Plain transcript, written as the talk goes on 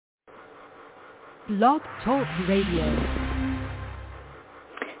Blog Talk Radio.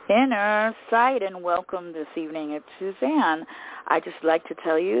 Innersight, and welcome this evening. It's Suzanne. I just like to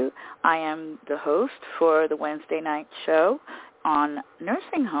tell you I am the host for the Wednesday night show on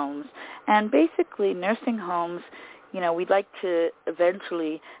nursing homes. And basically nursing homes, we'd like to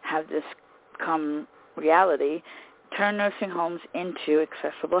eventually have this come reality, turn nursing homes into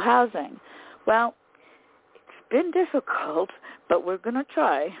accessible housing. Well, it's been difficult, but we're going to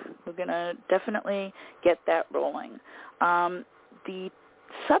try. We're going to definitely get that rolling. The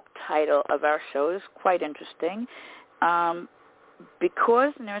subtitle of our show is quite interesting.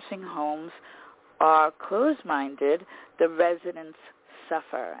 Because nursing homes are closed-minded, the residents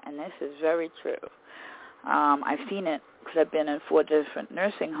suffer, and this is very true. I've seen it because I've been in 4 different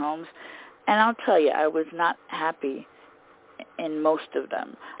nursing homes, and I'll tell you, I was not happy in most of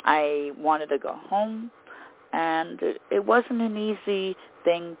them. I wanted to go home, and it wasn't an easy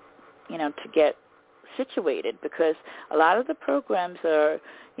thing, to get situated, because a lot of the programs are,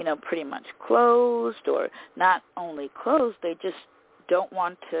 pretty much closed, or not only closed, they just don't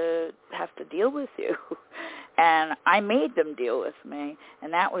want to have to deal with you. And I made them deal with me,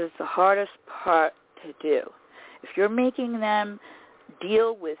 and that was the hardest part to do. If you're making them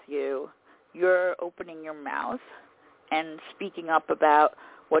deal with you, you're opening your mouth and speaking up about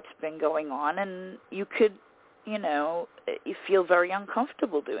what's been going on, and you could, you feel very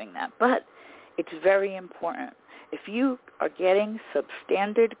uncomfortable doing that. But it's very important. If you are getting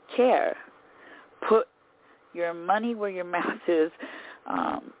substandard care, put your money where your mouth is,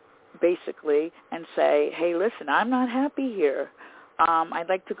 basically, and say, hey, listen, I'm not happy here. I'd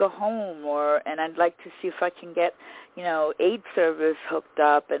like to go home, and I'd like to see if I can get, aid service hooked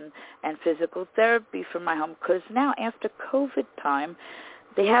up and physical therapy for my home. Because now, after COVID time,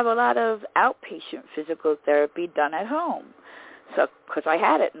 they have a lot of outpatient physical therapy done at home. So, because I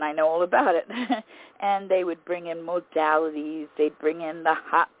had it and I know all about it. And they would bring in modalities. They'd bring in the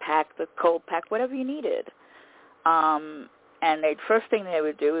hot pack, the cold pack, whatever you needed. And the first thing they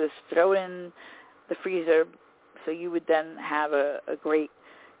would do is throw it in the freezer, so you would then have a great,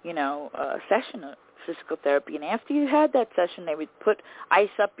 session of physical therapy. And after you had that session, they would put ice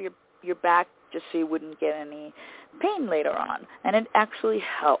up your back just so you wouldn't get any pain later on. And it actually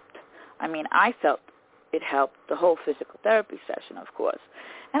helped. I mean, I felt it helped the whole physical therapy session, of course.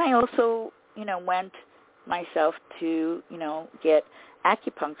 And I also, went myself to, get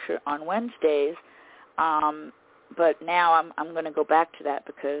acupuncture on Wednesdays. But now I'm going to go back to that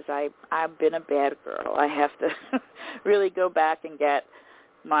because I've been a bad girl. I have to really go back and get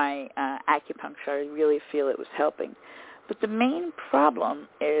my acupuncture. I really feel it was helping. But the main problem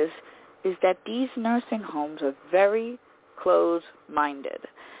is that these nursing homes are very closed-minded.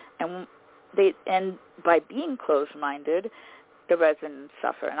 And by being closed-minded, the residents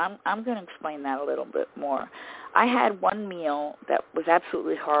suffer. And I'm going to explain that a little bit more. I had one meal that was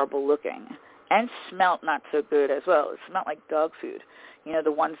absolutely horrible looking and smelled not so good as well. It smelled like dog food,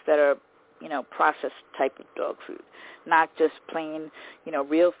 the ones that are, processed type of dog food, not just plain,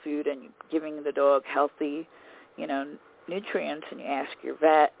 real food, and giving the dog healthy, nutrients, and you ask your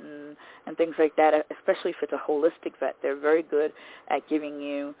vet and things like that, especially if it's a holistic vet. They're very good at giving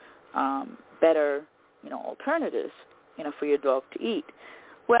you better, alternatives, for your dog to eat.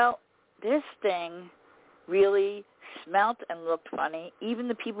 Well, this thing really smelt and looked funny. Even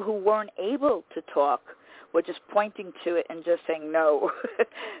the people who weren't able to talk were just pointing to it and just saying no.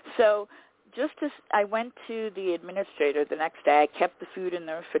 So just as I went to the administrator the next day, I kept the food in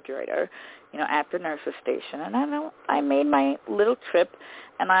the refrigerator, at the nurse's station. And I made my little trip,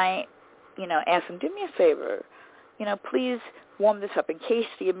 and I, asked him, do me a favor, please warm this up in case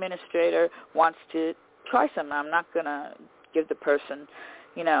the administrator wants to try something. I'm not going to give the person,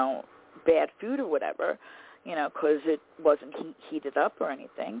 bad food or whatever, because it wasn't heated up or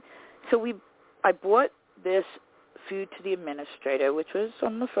anything. So I brought this food to the administrator, which was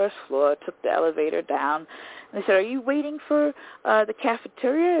on the first floor, took the elevator down, and they said, are you waiting for the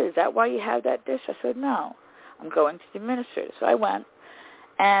cafeteria? Is that why you have that dish? I said, no, I'm going to the administrator. So I went,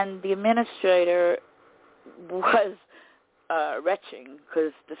 and the administrator was retching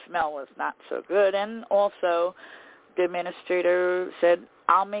because the smell was not so good, and also the administrator said,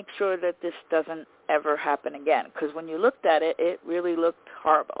 I'll make sure that this doesn't ever happen again, because when you looked at it, it really looked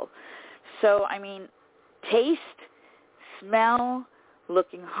horrible. So, I mean, taste, smell,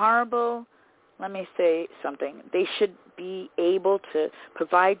 looking horrible, let me say something. They should be able to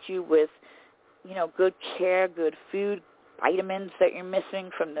provide you with, good care, good food, vitamins that you're missing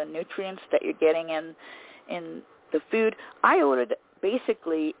from the nutrients that you're getting in the food. I ordered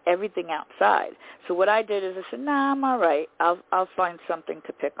basically everything outside. So what I did is I said, nah, I'm all right. I'll find something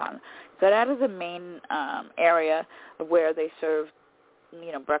to pick on. Got out of the main area where they serve,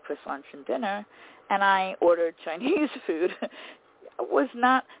 breakfast, lunch, and dinner, and I ordered Chinese food. I was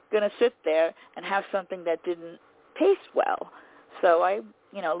not going to sit there and have something that didn't taste well. So I,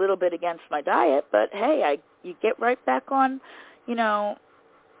 a little bit against my diet, but hey, you get right back on,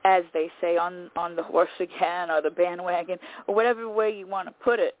 as they say, on the horse again, or the bandwagon, or whatever way you want to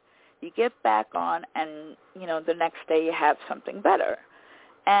put it. You get back on, and, the next day you have something better.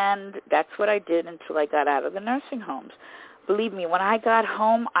 And that's what I did until I got out of the nursing homes. Believe me, when I got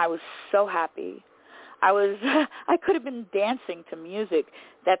home, I was so happy. I could have been dancing to music.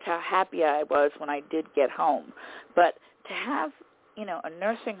 That's how happy I was when I did get home. But to have, a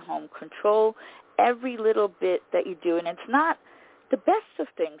nursing home control every little bit that you do, and it's not the best of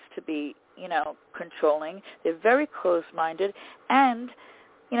things to be, controlling. They're very closed-minded, and,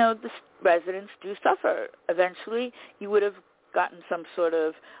 the residents do suffer. Eventually, you would have gotten some sort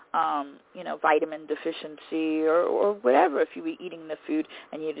of, vitamin deficiency or whatever if you were eating the food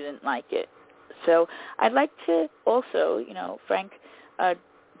and you didn't like it. So I'd like to also, Frank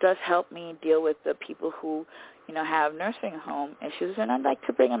does help me deal with the people who, have nursing home issues, and I'd like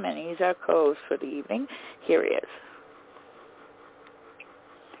to bring him in. He's our co-host for the evening. Here he is.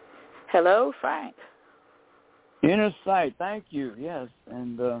 Hello, Frank. Innersight, thank you. Yes,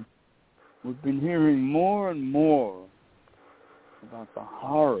 and we've been hearing more and more about the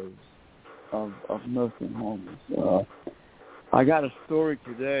horrors of nursing homes. I got a story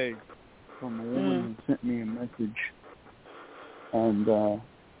today from a woman who sent me a message, and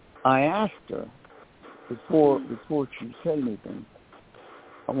I asked her before she said anything.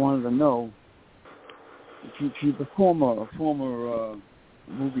 I wanted to know. She's a former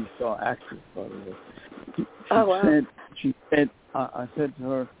movie star actress, by the way. She said, I said to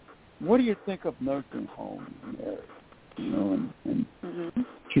her, "What do you think of nursing homes?" And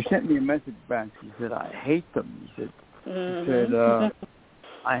she sent me a message back. She said, "I hate them." She said,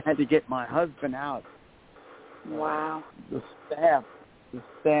 "I had to get my husband out." Wow. The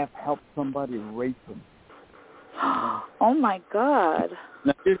staff helped somebody rape him. Oh my God.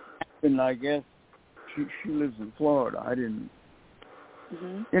 Now this happened, I guess. She lives in Florida. I didn't.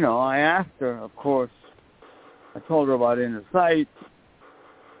 I asked her, of course. I told her about Innersight,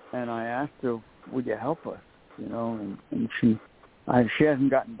 and I asked her, "Would you help us?" And she hasn't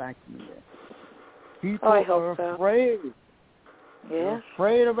gotten back to me yet. People are afraid. Yeah. They're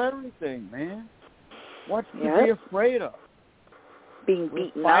afraid of everything, man. What's to be afraid of? Being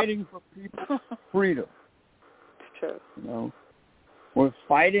beaten We're fighting for people's freedom. It's true. We're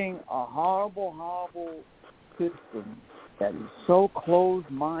fighting a horrible, horrible system that is so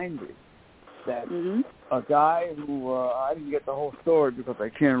closed-minded that a guy who, I didn't get the whole story because I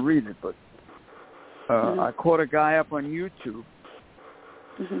can't read it, but I caught a guy up on YouTube,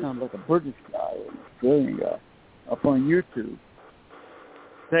 sounds like a British guy, an Australian guy, up on YouTube,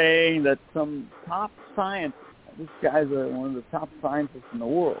 saying that some top scientist, this guy's one of the top scientists in the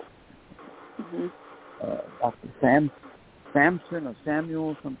world, Dr. Samson or Samuel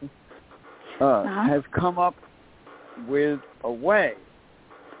or something, has come up with a way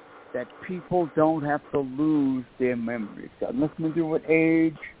that people don't have to lose their memories. It's got nothing to do with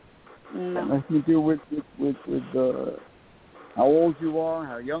age. It's got nothing to do with how old you are,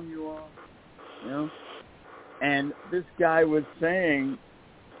 how young you are, And this guy was saying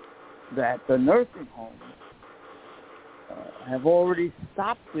that the nursing homes have already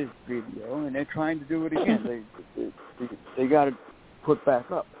stopped this video, and they're trying to do it again. They got to put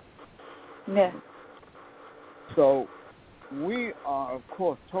back up. Yeah. So we are, of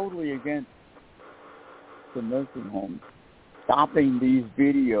course, totally against the nursing homes stopping these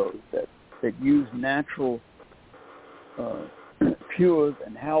videos that use natural cures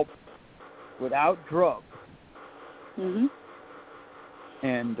and help without drugs.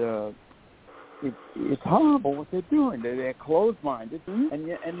 And it's horrible what they're doing. They're closed-minded,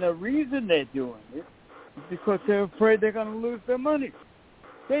 and the reason they're doing it is because they're afraid they're going to lose their money.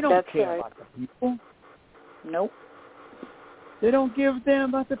 They don't care about the people. Nope. They don't give a damn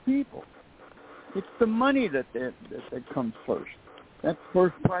about the people. It's the money that comes first. That's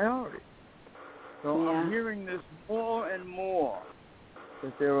first priority. So I'm hearing this more and more,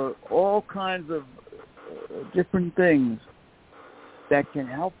 that there are all kinds of different things that can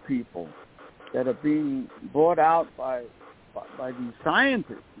help people that are being brought out by these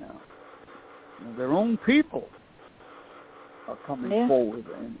scientists now. Their own people are coming forward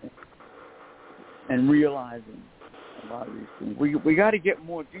and realizing a lot of these things. We got to get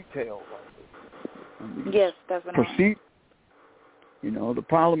more details on this. Yes, definitely. You know, the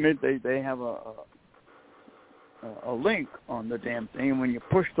problem is they have a link on the damn thing, and when you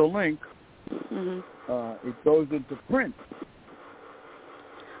push the link, it goes into print.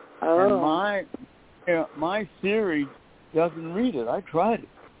 Oh. And my Siri doesn't read it. I tried it.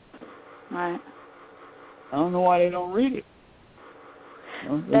 Right. I don't know why they don't read it. You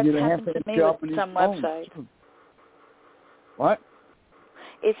know, That's happened to me with some websites. What?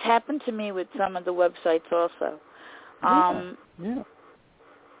 It's happened to me with some of the websites also. Yeah.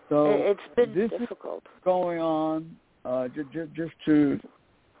 So it's been this difficult. Is going on. Just to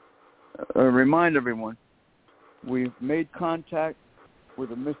remind everyone, we've made contact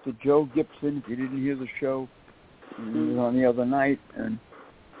with a Mr. Joe Gibson. If you didn't hear the show, he was on the other night, and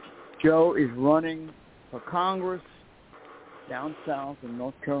Joe is running for Congress down south in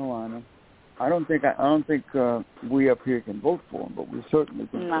North Carolina. I don't think we up here can vote for him, but we certainly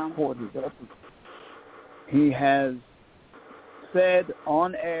can support his efforts. He has said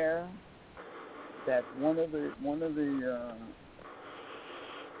on air that one of the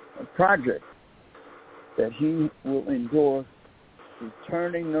projects that he will endorse is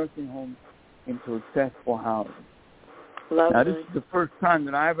turning nursing homes into accessible housing. Lovely. Now, this is the first time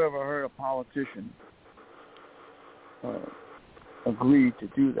that I've ever heard a politician agree to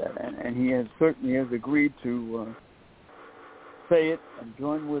do that, and he has certainly agreed to say it and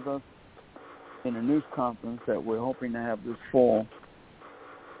join with us in a news conference that we're hoping to have this fall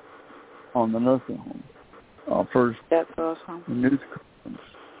on the nursing home. First, that's awesome. News conference.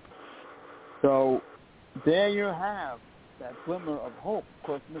 So there you have that glimmer of hope. Of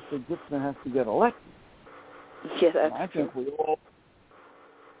course, Mr. Gibson has to get elected. Yeah, that's I think we all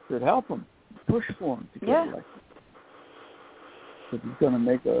should help him, push for him to get elected. If he's going to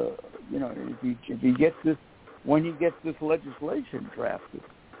make if he gets this, when he gets this legislation drafted,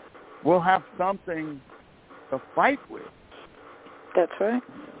 we'll have something to fight with. That's right.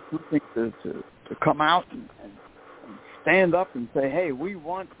 Something to come out and stand up and say, hey, we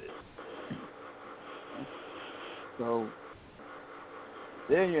want this. So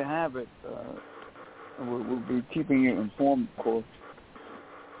there you have it. We'll be keeping you informed, of course,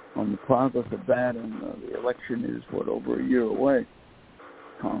 on the progress of that. And the election is, over a year away.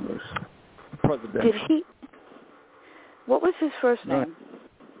 Congress, presidential. What was his first name?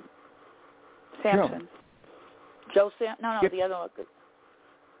 Sampson. Joe Sampson? No, the other one.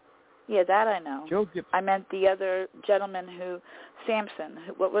 Yeah, that I know. Joe Gibson. I meant the other gentleman Sampson.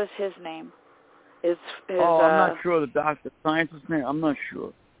 What was his name? I'm not sure the doctor scientist's name. I'm not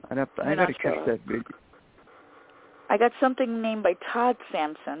sure. I got to catch that video. I got something named by Todd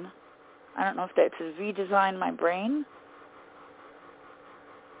Sampson. I don't know if that's his Redesign My Brain.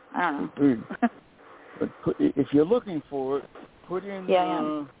 I don't know. But if you're looking for it, put in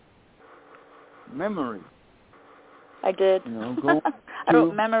memory. I did. Go I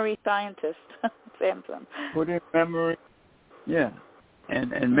wrote memory scientist, Sampson. Put in memory,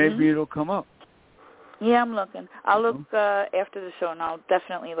 and maybe it'll come up. Yeah, I'm looking. I'll look after the show, and I'll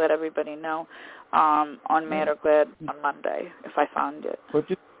definitely let everybody know on Mad or Glad on Monday if I found it. But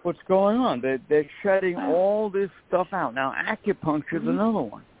just what's going on? They're shutting all this stuff out. Now, acupuncture is another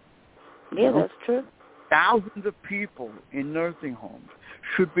one. Yeah, that's true. Thousands of people in nursing homes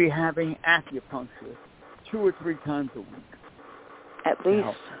should be having acupuncture 2 or 3 times a week. At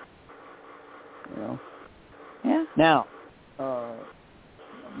least. Yeah. Now,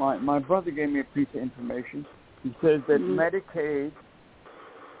 my brother gave me a piece of information. He says that Medicaid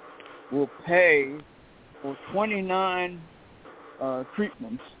will pay for 29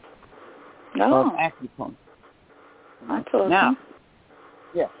 treatments of acupuncture. That's awesome. Now,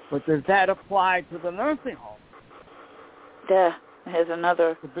 but does that apply to the nursing home? Yeah, here's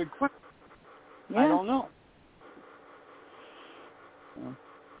another. It's a big question. Yeah. I don't know.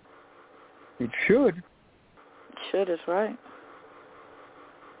 It should. It should is right.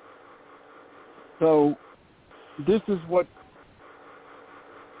 So this is what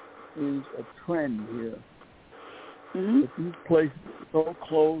is a trend here. That these places are so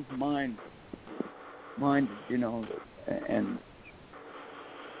closed-minded, and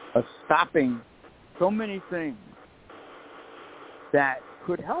are stopping so many things that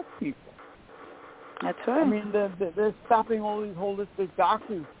could help people. That's right. I mean, they're stopping all these holistic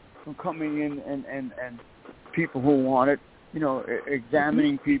doctors from coming in and people who want it,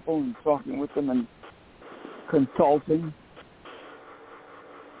 examining people and talking with them and consulting.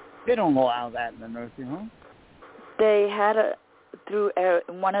 They don't allow that in the nursing home. They had through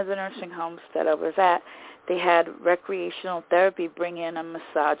one of the nursing homes that I was at, they had recreational therapy bring in a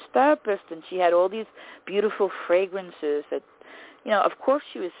massage therapist, and she had all these beautiful fragrances that, of course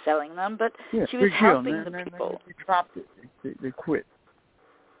she was selling them, but she was helping the people. They dropped it. They quit.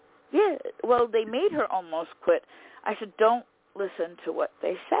 Yeah, well, they made her almost quit. I said, don't listen to what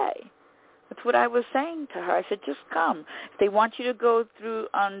they say. That's what I was saying to her. I said, just come. If they want you to go through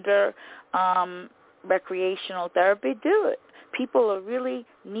under recreational therapy, do it. People are really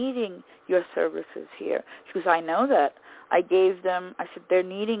needing your services here. She goes, I know that. I gave them, I said, they're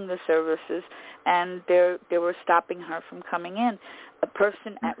needing the services, and they were stopping her from coming in. A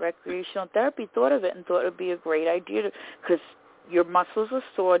person at recreational therapy thought of it and thought it would be a great idea because your muscles are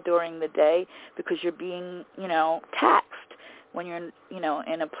sore during the day because you're being, taxed when you're,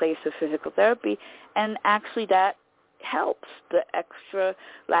 in a place of physical therapy, and actually that helps the extra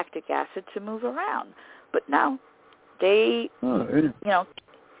lactic acid to move around. But no, they,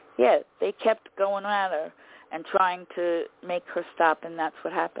 they kept going at her and trying to make her stop, and that's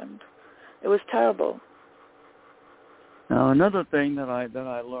what happened. It was terrible. Now, another thing that I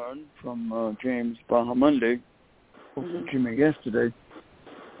learned from James Bahamundi, from Jimmy yesterday,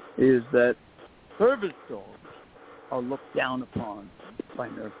 is that service dogs are looked down upon by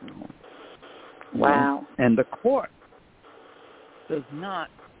nursing homes. Wow. And the court does not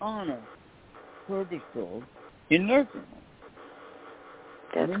honor service dogs in nursing homes.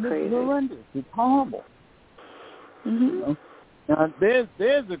 That's crazy. It's horrendous. It's horrible. Mm-hmm. Now,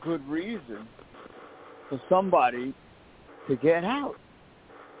 there's a good reason for somebody to get out.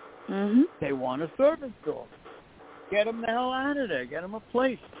 Mm-hmm. They want a service dog. Get them the hell out of there. Get them a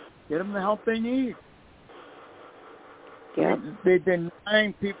place. Get them the help they need. Yeah. They're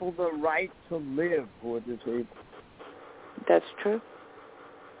denying people the right to live who are disabled. That's true.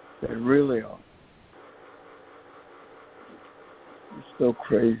 They really are. It's so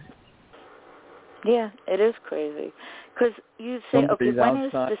crazy. Yeah, it is crazy. Because you say, somebody's when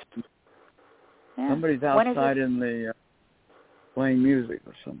outside, is this? Yeah. Somebody's outside in the playing music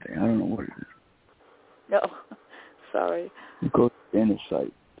or something. I don't know what it is. No, sorry. Go to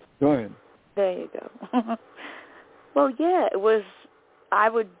Innersight. Go ahead. There you go. Well, yeah, it was. I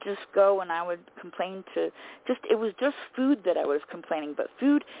would just go and I would complain it was just food that I was complaining, but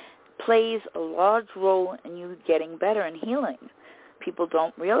food plays a large role in you getting better and healing. People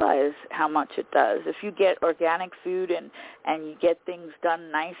don't realize how much it does. If you get organic food and you get things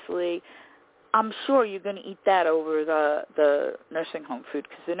done nicely, I'm sure you're going to eat that over the nursing home food,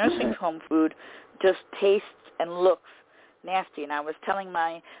 because the nursing home food just tastes and looks nasty. And I was telling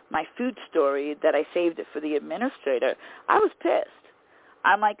my food story that I saved it for the administrator. I was pissed.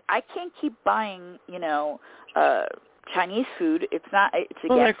 I'm like, I can't keep buying, Chinese food. It's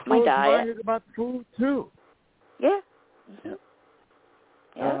against my diet. Well, about food too. Yeah. Yeah.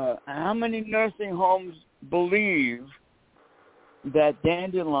 Yeah. How many nursing homes believe that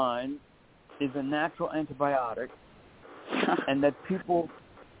dandelion is a natural antibiotic and that people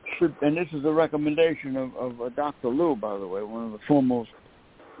should, and this is a recommendation of Dr. Liu, by the way, one of the foremost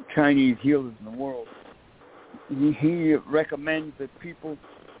Chinese healers in the world. He recommends that people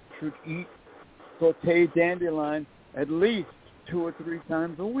should eat sauteed dandelion at least 2 or 3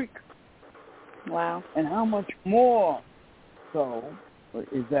 times a week. Wow. And how much more so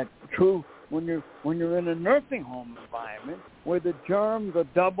is that true when you're in a nursing home environment where the germs are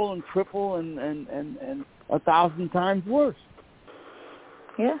double and triple and 1,000 times worse?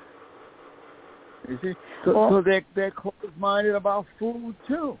 Yeah. You see? So they're closed-minded about food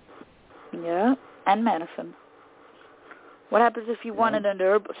too. Yeah, and medicine. What happens if you wanted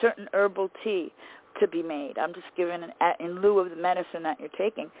certain herbal tea to be made? I'm just giving in lieu of the medicine that you're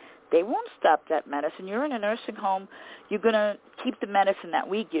taking. They won't stop that medicine. You're in a nursing home. You're going to keep the medicine that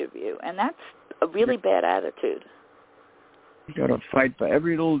we give you, and that's a really bad attitude. You got to fight for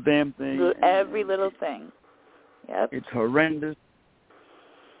every little damn thing. Every little thing. Yep. It's horrendous,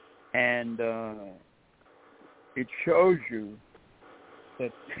 and it shows you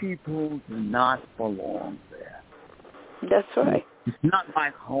that people do not belong there. That's right. It's not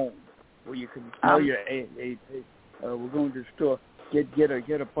like home where you can tell hey, we're going to the store. Get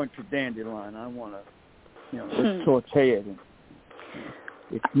a bunch of dandelion. I want to, let's saute it.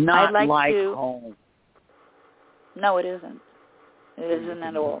 It's not like home. No, it isn't. It isn't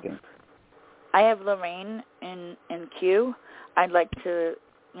at all. I have Lorraine in queue. I'd like to,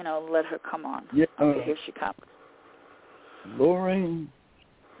 let her come on. Yeah. Okay, here she comes. Lorraine,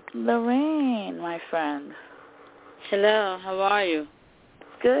 my friend. Hello, how are you?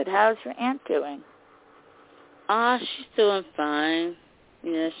 Good. How's your aunt doing? She's doing fine.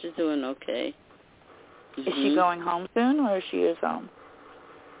 Yeah, she's doing okay. Mm-hmm. Is she going home soon, or is she home?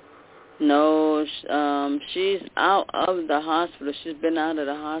 No, she's out of the hospital. She's been out of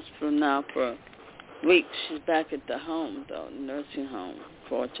the hospital now for weeks. She's back at the home, though, nursing home,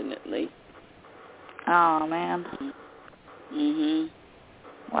 fortunately. Oh, man. Mhm.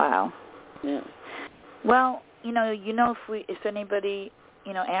 Wow. Yeah. Well, if anybody,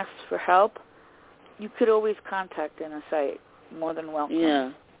 asks for help, you could always contact Innersight. More than welcome.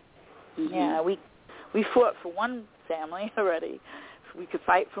 Yeah. Mm-hmm. Yeah, we fought for one family already. We could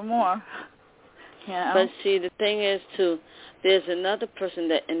fight for more. Yeah. But see, the thing is, too, there's another person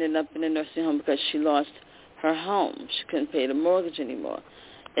that ended up in a nursing home because she lost her home. She couldn't pay the mortgage anymore.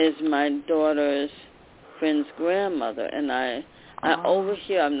 Is my daughter's friend's grandmother, and I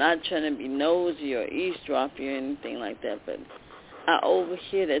overhear. I'm not trying to be nosy or eavesdropping or anything like that, but I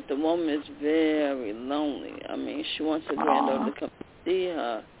overhear that the woman is very lonely. I mean, she wants her granddaughter to come see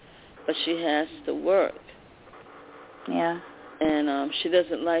her, but she has to work. Yeah. And she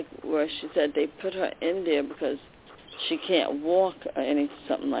doesn't like where she said they put her in there because she can't walk or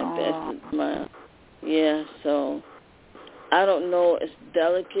something like that. So I don't know. It's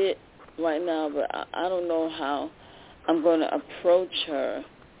delicate right now, but I don't know how I'm going to approach her.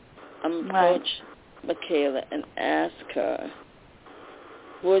 I'm approach Michaela and ask her,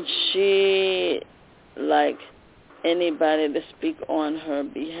 would she like anybody to speak on her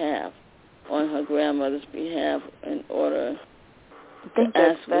behalf, on her grandmother's behalf, in order I think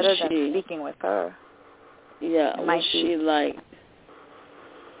that's better than speaking with her. Yeah, would she like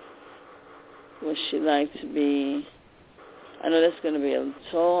to be, I know that's going to be a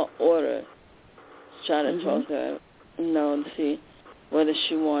tall order, try to talk to her, to see whether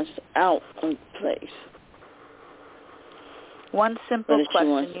she wants out of place. One simple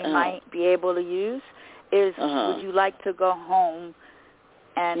question you might be able to use is, would you like to go home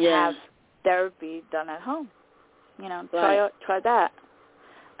and have therapy done at home? Try that.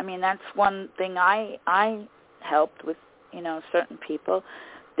 I mean, that's one thing I helped with, certain people.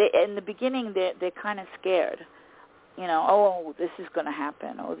 In the beginning, they're kind of scared. This is going to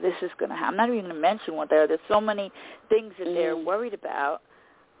happen, or this is going to happen. I'm not even going to mention what there's so many things that they're worried about.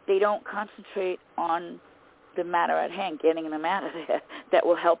 They don't concentrate on the matter at hand, getting them out of there. That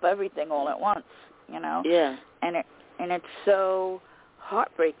will help everything all at once, Yeah. And it's so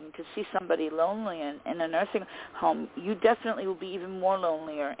heartbreaking to see somebody lonely in a nursing home. You definitely will be even more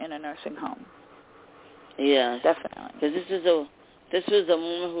lonelier in a nursing home. Yeah, definitely. Because this was a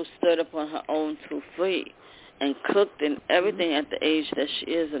woman who stood up on her own 2 feet and cooked and everything at the age that she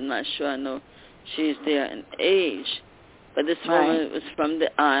is. I'm not sure. I know she's there in age, but this woman was from the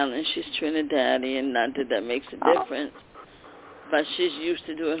island. She's Trinidadian, and not that makes a difference. But she's used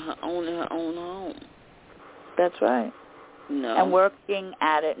to doing her own in her own home. That's right. No. And working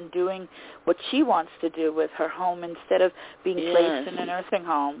at it and doing what she wants to do with her home instead of being placed in a nursing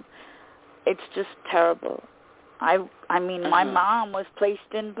home. It's just terrible. I mean, my mom was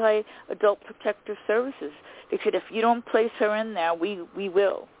placed in by Adult Protective Services. They said, if you don't place her in there, we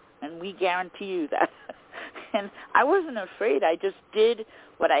will, and we guarantee you that. And I wasn't afraid. I just did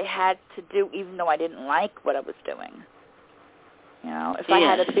what I had to do, even though I didn't like what I was doing. If I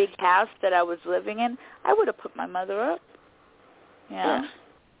had a big house that I was living in, I would have put my mother up. Yeah.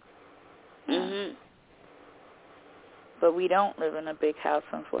 Mhm. But we don't live in a big house,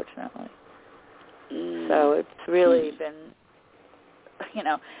 unfortunately. So it's really been,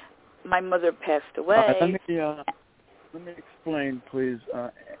 my mother passed away. Let me explain, please.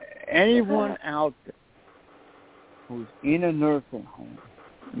 Anyone out there who's in a nursing home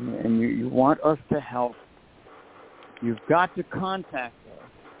and you want us to help, you've got to contact us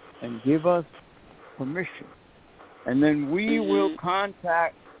and give us permission. And then we will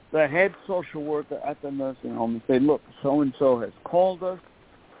contact the head social worker at the nursing home and say, look, so-and-so has called us.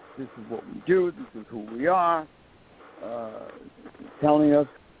 This is what we do. This is who we are. Telling us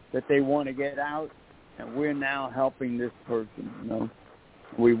that they want to get out, and we're now helping this person.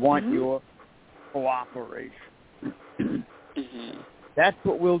 We want your cooperation. That's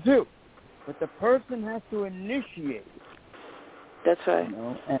what we'll do. But the person has to initiate it. That's right.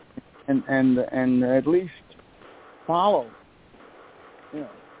 And at least follow.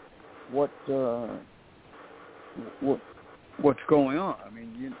 What's going on. I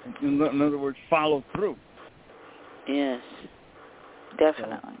mean, in other words, follow through. Yes,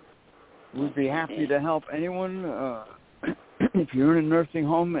 definitely. So we'd be happy to help anyone. If you're in a nursing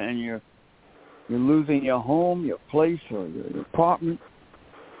home and you're losing your home, your place, or your apartment,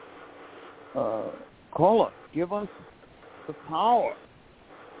 call us. Give us the power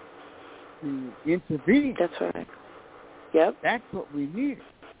to intervene. That's right. Yep. That's what we need.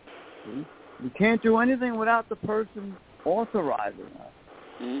 See? We can't do anything without the person authorizing us.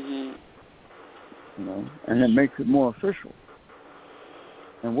 And it makes it more official.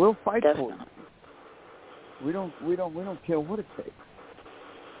 And we'll fight for you. We don't care what it takes.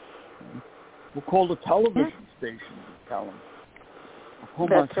 We'll call the television station and tell them. Upon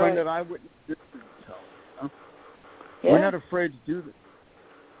my friend that I wouldn't do this. So, you know? We're not afraid to do this.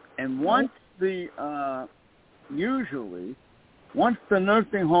 And once usually, once the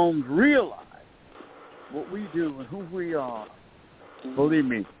nursing homes realize what we do and who we are, believe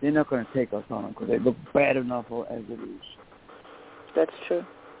me, they're not going to take us on because they look bad enough as it is. That's true.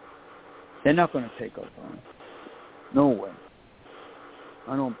 They're not going to take us on. No way.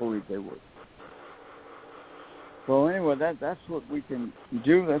 I don't believe they would. So anyway, that's what we can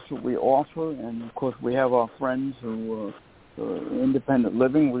do. That's what we offer. And, of course, we have our friends who independent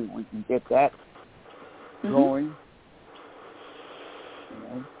living. We can get that going. You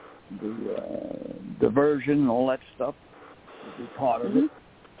know, the diversion and all that stuff will be part of it.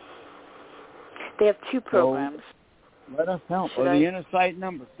 They have 2 programs. So let us help. The Innersight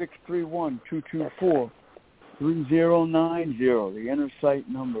number, 631-224-3090. The Innersight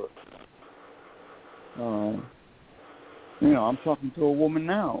number. You know, I'm talking to a woman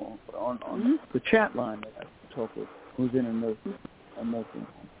now on the chat line that I talk with, who's in a nursing home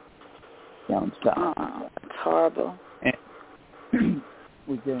down south. It's horrible. And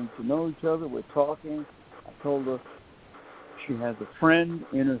we're getting to know each other. We're talking. I told her she has a friend,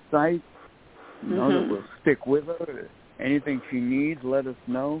 Innersight, you know, that will stick with her. Anything she needs, let us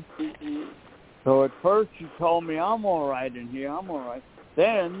know. So at first she told me, I'm all right in here. I'm all right.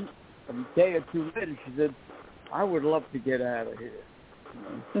 Then a day or two later, she said, I would love to get out of here.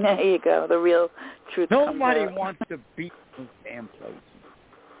 You know? There you go. The real truth. Nobody wants to be in those damn places.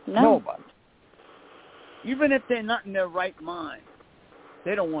 No. Nobody. Even if they're not in their right mind,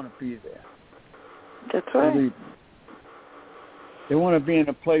 they don't want to be there. That's right. Believe me. They want to be in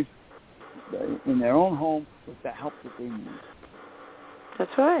a place, in their own home, with the help that they need.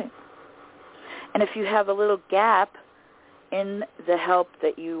 That's right. And if you have a little gap in the help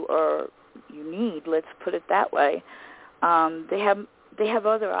that you need, let's put it that way, they have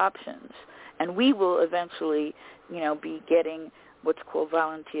other options, and we will eventually, be getting what's called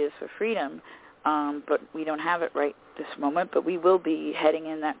Volunteers for Freedom, but we don't have it right this moment. But we will be heading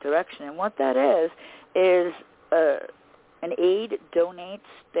in that direction, and what that is an aide donates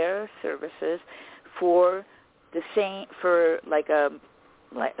their services for the same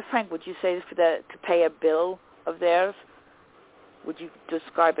Frank, would you say to pay a bill of theirs? Would you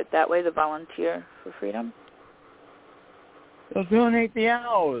describe it that way, the Volunteer for Freedom? They'll donate the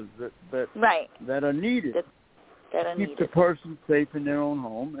hours that are needed. Keep the person safe in their own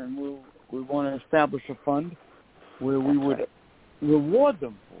home, and we want to establish a fund where we would reward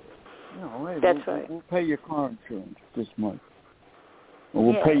them for it. Hey, we'll pay your car insurance this month. Or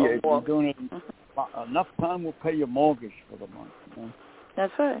we'll pay you, if you donate enough time, we'll pay your mortgage for the month. You know?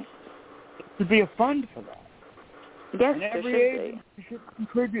 That's right. It should be a fund for that. Yes, and every agency should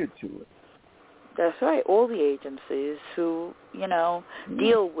contribute to it. That's right. All the agencies who,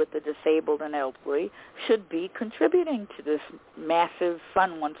 deal with the disabled and elderly should be contributing to this massive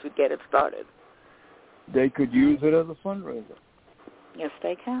fund once we get it started. They could use it as a fundraiser. Yes,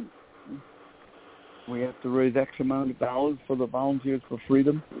 they can. We have to raise X amount of dollars for the Volunteers for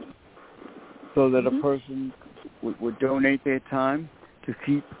Freedom so that a person would donate their time to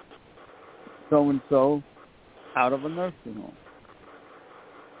keep so-and-so out of a nursing home.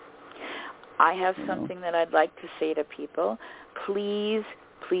 I have something that I'd like to say to people. Please,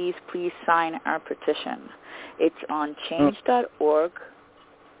 please, please sign our petition. It's on change.org,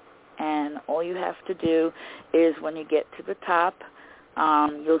 and all you have to do is when you get to the top,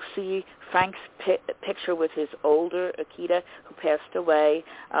 you'll see Frank's picture with his older Akita who passed away,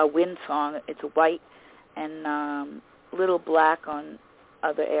 Wind Song. It's white and little black on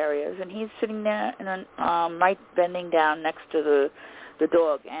other areas, and he's sitting there and right bending down next to the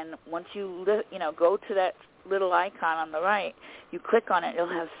dog. And once you go to that little icon on the right, you click on it, it'll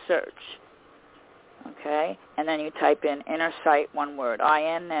have search. Okay, and then you type in Innersight, one word,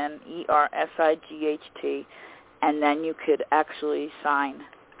 INNERSIGHT, and then you could actually sign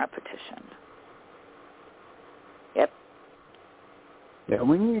our petition. Yep. Yeah,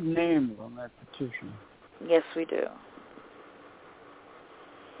 we need names on that petition. Yes, we do.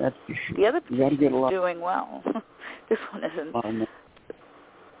 That's the issue. The other petition is doing well. This one isn't.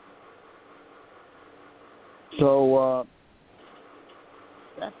 So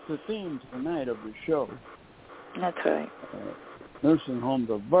that's the theme tonight of the show. That's right. Nursing homes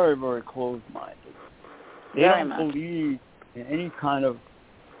are very, very closed-minded. They don't believe in any kind of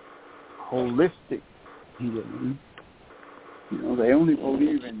holistic healing. They only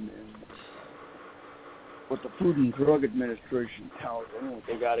believe in what the Food and Drug Administration tells them, what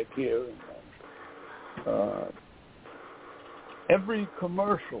they got to give. Every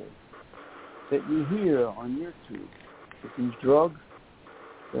commercial that you hear on YouTube with these drugs,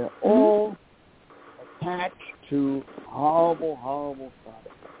 They're all attached to horrible, horrible side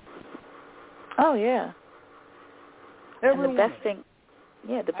effects. Oh, yeah. Every and the best thing,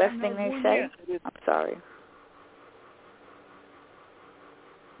 the best thing they say, I'm sorry.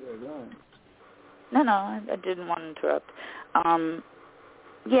 Yeah, go ahead. No, I didn't want to interrupt.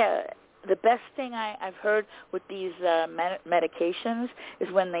 The best thing I've heard with these medications is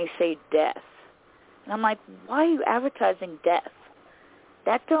when they say death. And I'm like, why are you advertising death?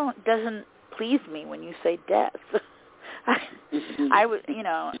 That doesn't please me when you say death. I would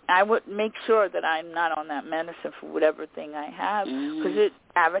make sure that I'm not on that medicine for whatever thing I have because it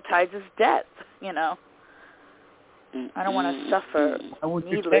advertises death, I don't want to suffer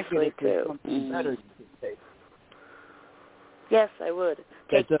needlessly, too. Something better you could take? Yes, I would.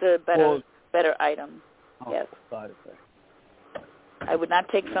 Take the better item. Yes. Side effect. I would not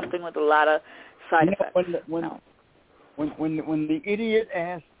take something with a lot of side effects. When the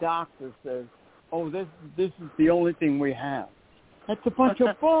idiot-ass doctor says, "Oh, this is the only thing we have," that's a bunch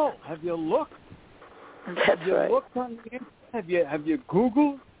of bull. Have you looked? That's have you looked on the internet? Have you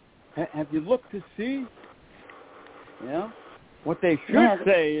Googled? Have you looked to see? What they should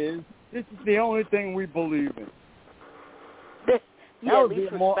say is, "This is the only thing we believe in." That would be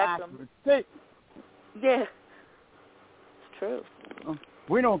a more accurate statement. Yeah, it's true.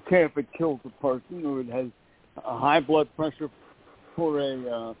 We don't care if it kills a person or it has a high blood pressure for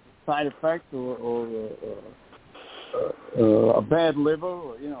a side effect or a bad liver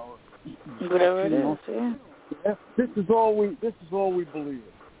or whatever it is. Yeah. This is all we believe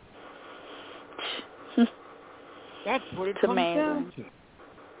in. That's what it comes down to.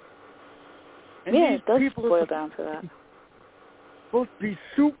 And it does boil down to that. Supposed to be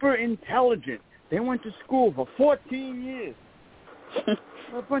super intelligent. They went to school for 14 years.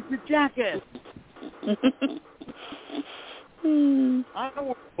 They're a bunch of jackasses.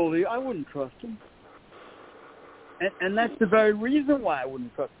 I wouldn't trust them. And that's the very reason why I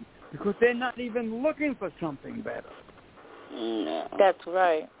wouldn't trust them. Because they're not even looking for something better. No. That's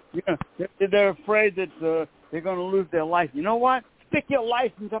right. They're afraid that they're going to lose their life. You know what? Stick your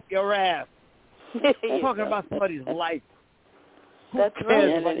license up your ass. I'm talking about somebody's life. That's Who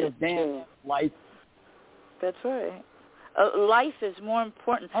cares right. about your damn life? That's right. Life is more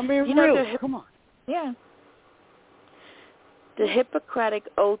important. I mean, really, come on. Yeah. The Hippocratic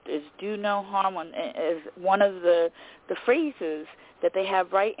Oath is do no harm is one of the phrases that they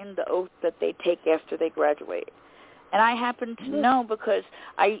have right in the oath that they take after they graduate. And I happen to know because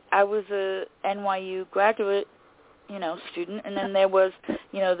I was a NYU graduate, student, and then there was,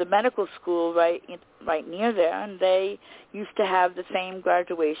 the medical school right near there, and they used to have the same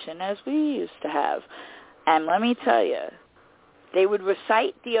graduation as we used to have. And let me tell you, they would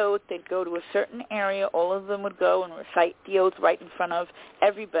recite the oath. They'd go to a certain area. All of them would go and recite the oath right in front of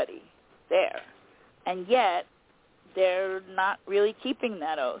everybody there. And yet, they're not really keeping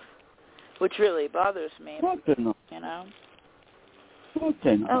that oath, which really bothers me. Of course they're not. Of course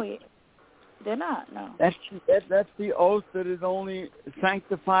they're not. Oh, yeah. They're not, no. That's the oath that is only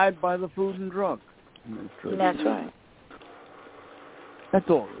sanctified by the Food and Drug Administration. That's right. That's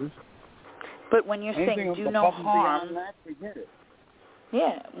all it is. But when you're saying do no harm, that, forget it.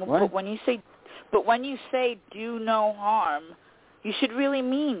 Yeah, but when you say do no harm, you should really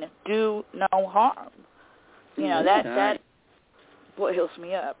mean do no harm. That boils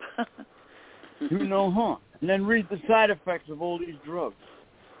me up. Do no harm, and then read the side effects of all these drugs.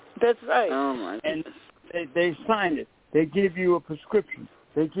 That's right. Oh my goodness. And they sign it. They give you a prescription.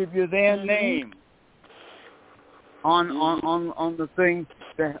 They give you their name on the thing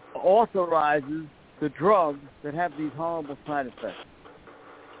that authorizes the drugs that have these horrible side effects.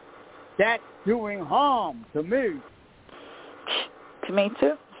 That's doing harm to me. To me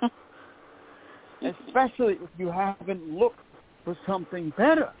too. Especially if you haven't looked for something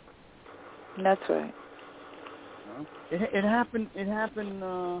better. That's right. It happened to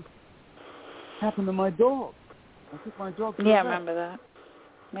my dog. I took my dog to the vet. I remember that.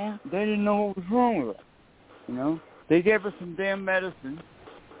 Yeah. They didn't know what was wrong with her. They gave her some damn medicine.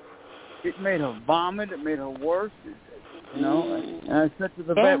 It made her vomit. It made her worse. And I said to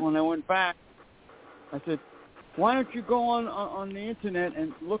the vet when I went back, I said, why don't you go on the internet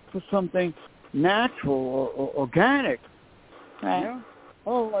and look for something natural or organic? Right.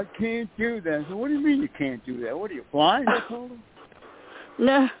 Oh, I can't do that. I said, what do you mean you can't do that? What are you, blind? I told her.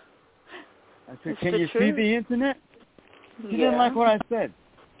 No. I said, can you see the internet? She didn't like what I said.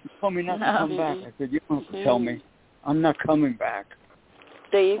 She told me not to come back. I said, you don't have to tell me. I'm not coming back.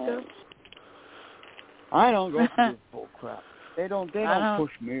 There you go. I don't go for this bull crap. They don't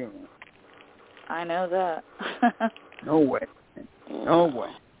push me around. I know that. No way. No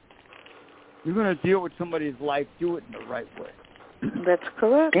way. You're going to deal with somebody's life, do it in the right way. That's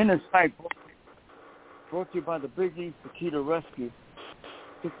correct. Innersight, brought to you by the Big East Akita Rescue,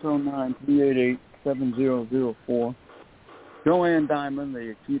 609-388-7004. Joanne Diamond,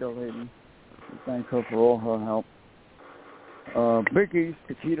 the Akita lady, we thank her for all her help. Big East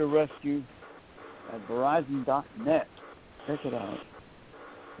Akita Rescue at Verizon.net. Check it out.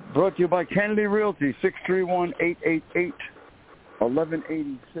 Brought to you by Kennedy Realty,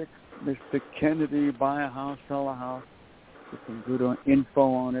 631-888-1186. Mr. Kennedy, buy a house, sell a house. Get some good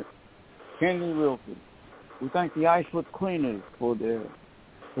info on it. Kennedy Realty. We thank the Iceland Cleaners for their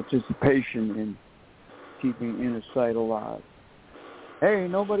participation in keeping Innersight alive. Hey,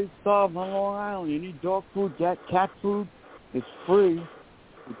 nobody's starved on Long Island. You need dog food, cat food? It's free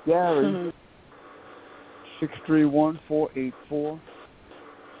with Gary. 631-484-3085.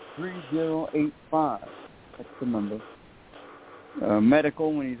 That's the number.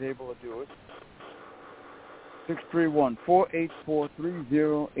 Medical when he's able to do it.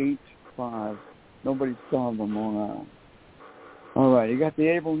 631-484-3085. Nobody's starved on Long Island. All right, you got the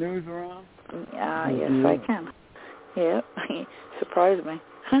Able News around? Yes, I can. Yep, surprised me.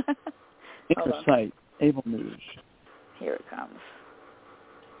 Innersight, Able News. Here it comes.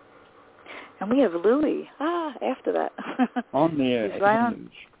 And we have Louie. After that. On the air. Right on.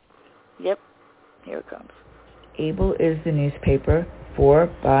 Yep, here it comes. Able is the newspaper for,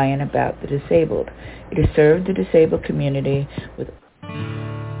 by, and about the disabled. It has served the disabled community with...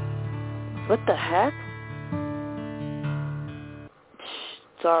 What the heck?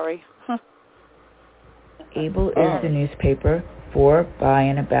 Sorry. Able is the newspaper for, by,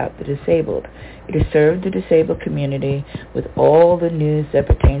 and about the disabled. It has served the disabled community with all the news that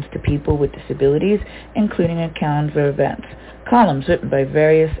pertains to people with disabilities, including a calendar of events, columns written by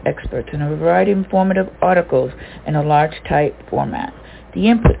various experts, and a variety of informative articles in a large type format. The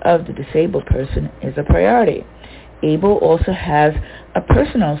input of the disabled person is a priority. Able also has a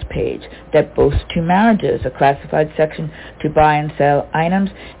personals page that boasts 2 marriages, a classified section to buy and sell items,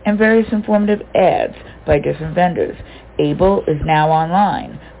 and various informative ads by different vendors. Able is now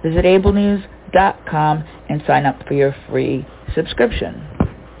online. Visit ablenews.com and sign up for your free subscription.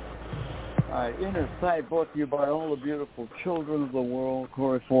 All right, Innersight brought to you by all the beautiful children of the world,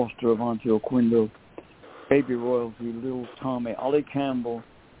 Corey Foster, Avanti Oquindo, Baby Royalty, Little Tommy, Ollie Campbell,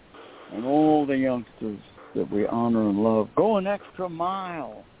 and all the youngsters that we honor and love. Go an extra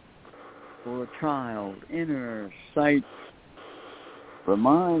mile for a child. Innersight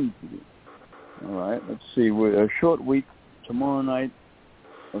reminds you. All right, let's see. We're a short week tomorrow night.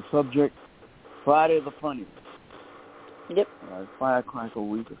 A subject, Friday the Funniest. Yep. All right, firecracker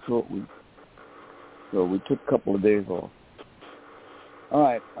week, a short week. So we took a couple of days off. All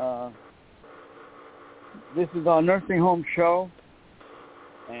right. This is our nursing home show,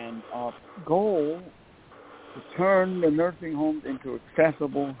 and our goal to turn the nursing homes into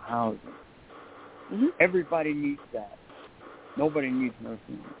accessible housing. Mm-hmm. Everybody needs that. Nobody needs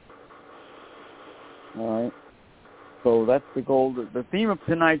nursing homes. All right. So that's the goal. The theme of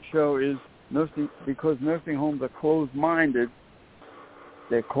tonight's show is nursing, because nursing homes are closed-minded.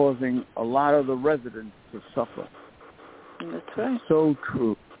 They're causing a lot of the residents to suffer. That's right. It's so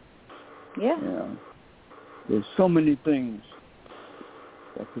true. Yeah. There's so many things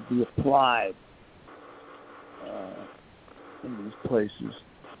that could be applied in these places.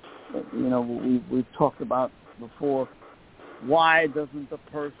 We've talked about before, why doesn't the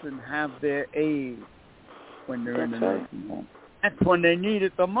person have their aid when they're in the nursing home? That's when they need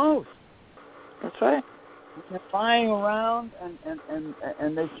it the most. That's right. They're lying around and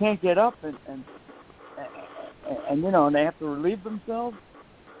they can't get up and they have to relieve themselves.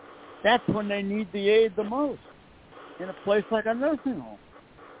 That's when they need the aid the most, in a place like a nursing home.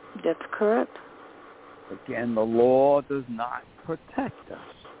 That's correct. Again, the law does not protect us.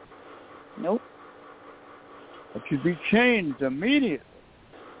 Nope. It should be changed immediately.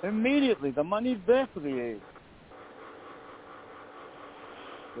 Immediately. The money's there for the aid.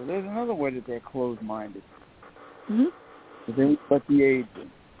 So there's another way that they're closed-minded. Mm-hmm. But they won't let the aid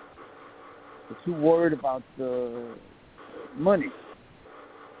in. They're too worried about the money.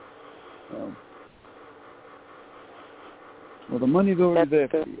 Well, the money's already there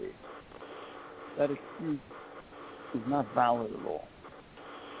for the aid. That excuse is not valid at all.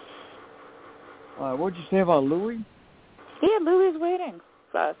 What'd you say about Louis? Yeah, Louie's waiting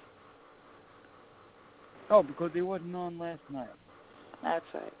for us. Oh, because he wasn't on last night. That's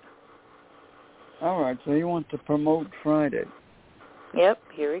right. All right, so you want to promote Friday. Yep,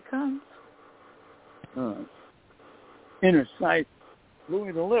 here he comes. All right. Innersight,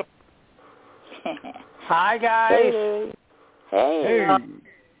 Louis the Lip. Hi, guys. Hey. Hey.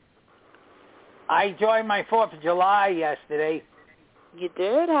 I enjoyed my 4th of July yesterday. You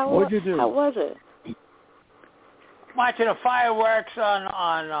did? What'd you do? How was it? Watching the fireworks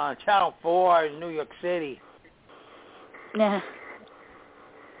on Channel 4 in New York City. Yeah.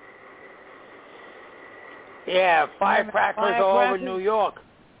 Yeah, firecrackers all over New York.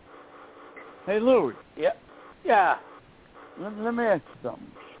 Hey, Louis. Yeah. Let me ask you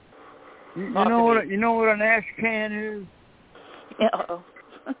something. You know what an ash can is? Uh-oh.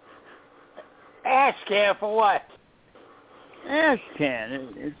 Ash can for what? Ash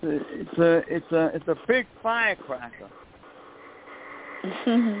can. It's a big firecracker.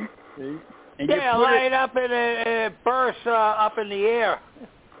 See? And Yeah, light it up and it bursts up in the air.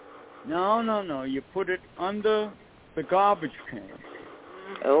 No. You put it under the garbage can.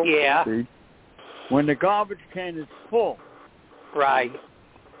 Oh. Yeah. See? When the garbage can is full. Right.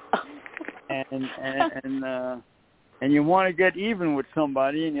 And you want to get even with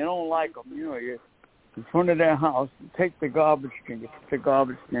somebody and you don't like them, you're in front of their house, you take the garbage can, you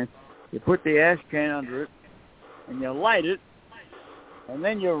put the ash can under it, and you light it, and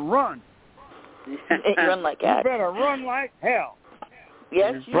then you run. You run like that. You better run like hell.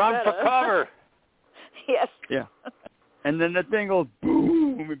 Yes, you run better. for cover. Yes. Yeah. And then the thing goes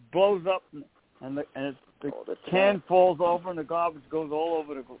boom, it blows up, and the can falls over, and the garbage goes all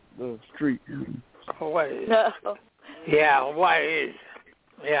over the street. What is? No. Yeah, what is?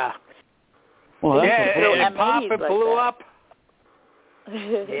 Yeah. Well, that's it popped and blew up.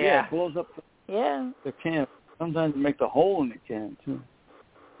 Yeah, it blows up the can. Sometimes it makes a hole in the can, too.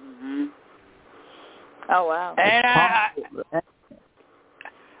 Mm-hmm. Oh, wow. And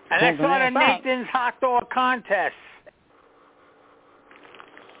I saw the Nathan's hot dog contest.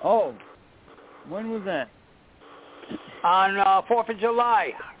 Oh, when was that? On 4th of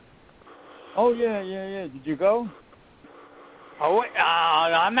July. Oh, yeah. Did you go? Oh,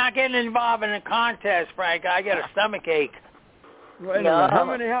 I'm not getting involved in the contest, Frank. I get a stomach ache. Wait a minute. How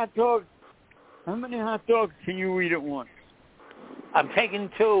many hot dogs can you eat at once? I'm taking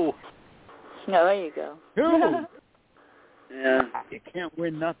 2. No, there you go. 2? Yeah. You can't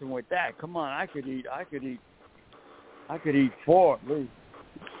win nothing with that. Come on, I could eat 4 at least.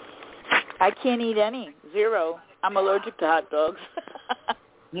 I can't eat any. 0. I'm allergic to hot dogs.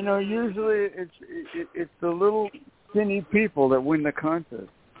 Usually it's the little skinny people that win the contest.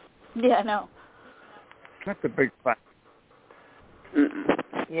 Yeah, I know. That's a big fact.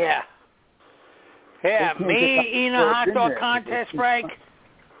 Yeah. Yeah, me eating a hot dog contest, Frank.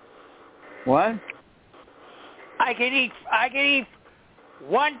 What? I can eat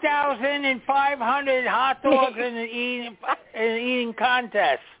 1,500 hot dogs in an eating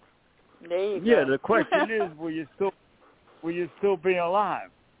contest. There you go. Yeah, the question is, will you still be alive?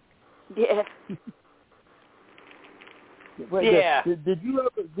 Yeah. Wait, yeah. Did you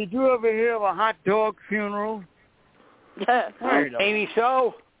ever hear of a hot dog funeral? Maybe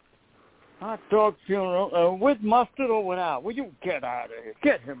so. Hot dog funeral with mustard or without? Will you get out of here?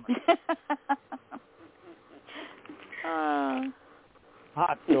 Get him.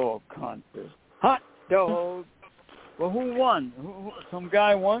 Hot dog contest. Hot dog. Well, who won? Some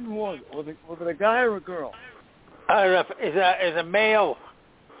guy won? Who was it? Was it a guy or a girl? I don't know. It's a male.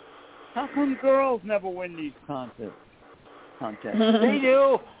 How come girls never win these contests? They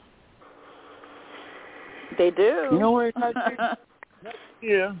do. They do. You know what? Next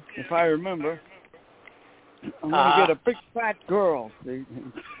year, if I remember, I'm going to get a big fat girl. See?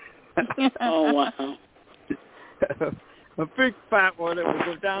 Oh, wow. A big fat one that will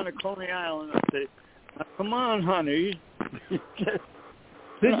go down to Coney Island and say, come on, honey, just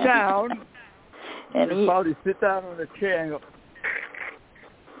sit down. And you probably sit down on a chair and go,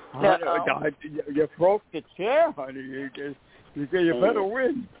 you broke the chair, honey. You better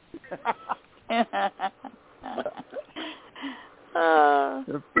win.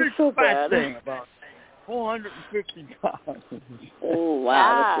 The big so fat bad. thing, about 450 pounds. Oh,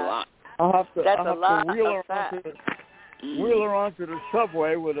 wow. I'll have to Mm. wheel her onto the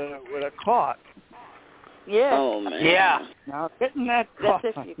subway with a cart. Yeah. Oh, man. Yeah. Now, getting that cart.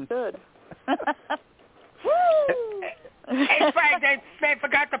 That's if you could. Hey, Frank, they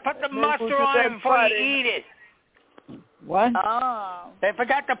forgot to put the mustard on it before you eat it. What? Oh. They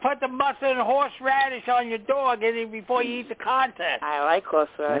forgot to put the mustard and horseradish on your dog before you eat the contest. I like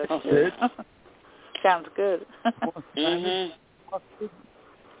horseradish. That's it. Sounds good. Mm-hmm.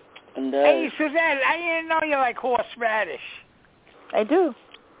 Hey, Suzanne, I didn't know you like horseradish. I do.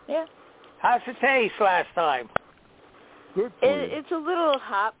 Yeah. How's the taste last time? Good for you. It's a little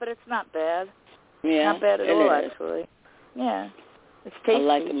hot, but it's not bad. Yeah. Not bad at all, actually. Yeah. It's tasty. I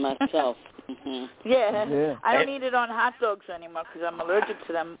like it myself. Yeah. I don't eat it on hot dogs anymore because I'm allergic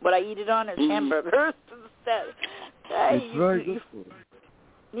to them. What I eat it on is hamburgers instead. It's very good for you.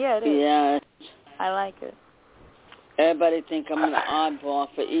 Yeah, it is. Yeah. I like it. Everybody think I'm an oddball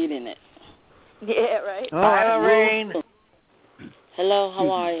for eating it. Yeah, right. Hi, Lorraine. Hello, how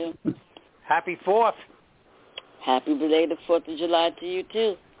are you? Happy 4th. Happy belated 4th of July to you,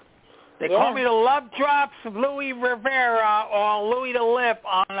 too. They call me the Love Drops of Louis Rivera or Louis the Lip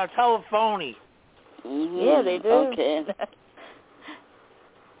on the telephony. Mm-hmm. Yeah, they do. Okay.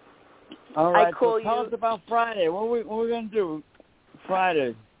 All right, tell us about Friday. What we going to do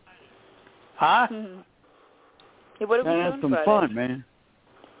Friday? Huh? Hey, what are we doing Have some Friday? fun, man.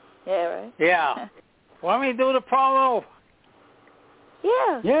 Yeah, right? Yeah. Want me to do the promo?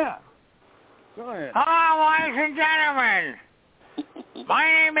 Yeah. Go ahead. Hello, ladies and gentlemen. My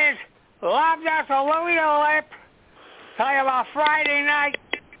name is Love Drops of Louis the Lip. Tell you about Friday night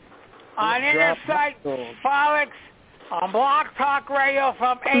on Innersight Frolics on Blog Talk Radio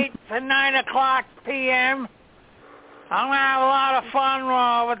from 8 to 9 o'clock p.m. I'm going to have a lot of fun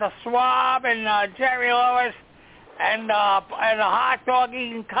with the Swab and Jerry Lewis and the hot dog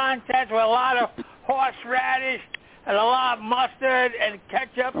eating contest with a lot of horseradish and a lot of mustard and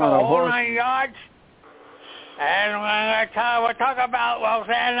ketchup and the whole 9 yards. And we'll talk about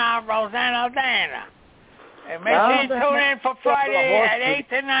Rosanna Dana. And make sure you tune in for Friday at 8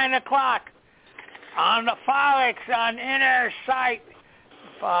 to 9 o'clock on the Frolics on Innersight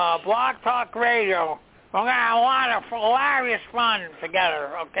Blog Talk Radio. We're going to have a lot of hilarious fun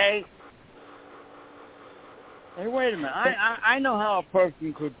together, okay? Hey, wait a minute. I know how a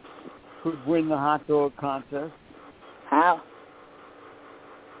person could win the hot dog contest. How?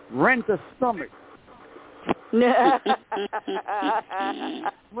 Rent a stomach. Rent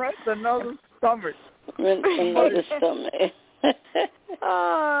another stomach. Rent another stomach.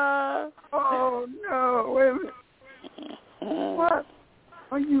 Oh, no. Wait a minute. What?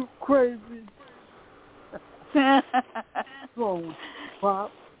 Are you crazy? Oh,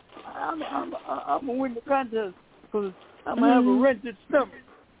 Pop. I'm going to win the contest because I'm going to have a rented stomach.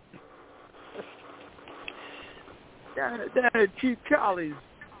 Down at Cheap Charlie's.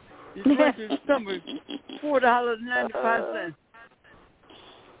 His rented stomach, $4.95.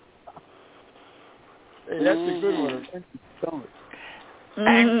 Hey, that's a good one, a rented stomach.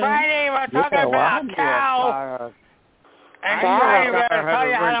 And Friday we're talking about a cow. And Friday we're going to tell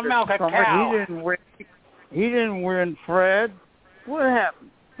you how to milk a cow. He didn't win, Fred. What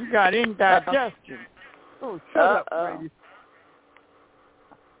happened? He got indigestion. Oh, shut up, Freddy.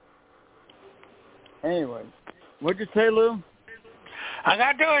 Anyway, what'd you say, Lou? I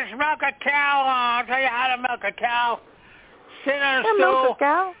got to do is milk a cow. I'll tell you how to milk a cow. Sit on a stool. Milk a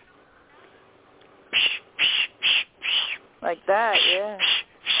cow? Like that, yeah.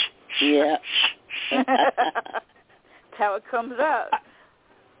 Yeah. That's how it comes out.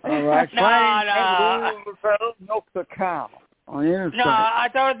 All right, Friday, milk the cow on the Innersight. No, I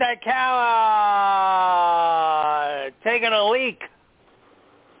thought that cow taking a leak.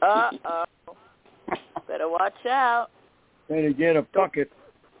 Uh-oh. Better watch out. Better get a bucket.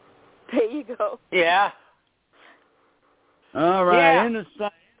 There you go. Yeah. All right,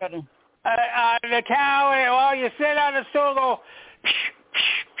 Innersight. The cow, while you sit on the stool, go...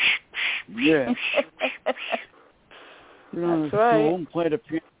 Yeah. That's right. And play the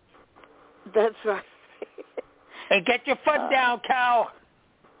piano. That's right. And get your foot down, cow.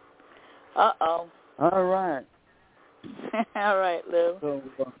 Uh-oh. All right. All right, Lou. So,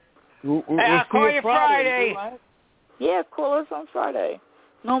 I'll call you Friday. Right? Yeah, call us on Friday.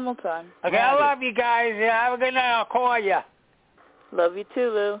 Normal time. Okay, I love you guys. Have a good night. I'll call you. Love you too,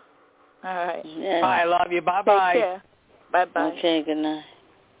 Lou. All right. Yeah. I love you. Bye-bye. Take care. Bye-bye. Okay, good night.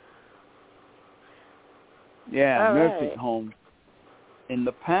 Yeah, all nursing right. homes. In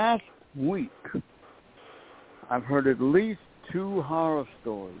the past week, I've heard at least 2 horror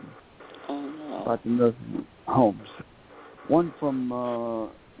stories about the nursing homes. One from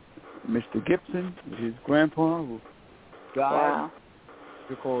Mr. Gibson, his grandpa, who died,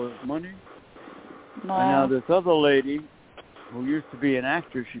 took all his money. Wow. And now this other lady, who used to be an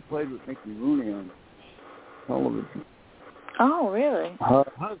actress, she played with Mickey Rooney on television. Oh, really?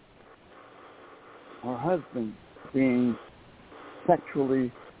 Her husband being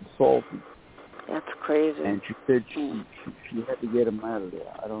sexually assaulted. That's crazy. And she said she had to get him out of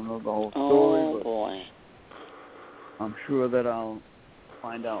there. I don't know the whole story, but boy. I'm sure that I'll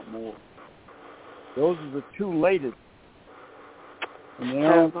find out more. Those are the 2 latest. And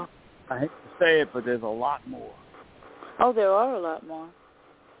terrible. I hate to say it, but there's a lot more. Oh, there are a lot more.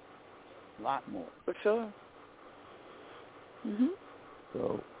 A lot more. For sure. Mhm.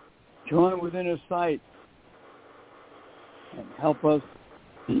 So join with Innersight and help us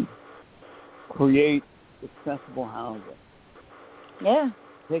create accessible housing. Yeah.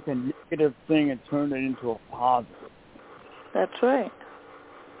 Take a negative thing and turn it into a positive. That's right.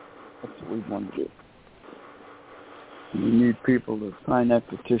 That's what we want to do. We need people to sign that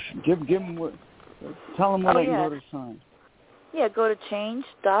petition. Tell them where they can go to sign. Yeah, go to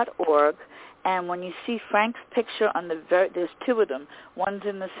change.org, and when you see Frank's picture on there's two of them. One's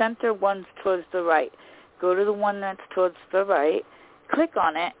in the center, one's towards the right. Go to the one that's towards the right, click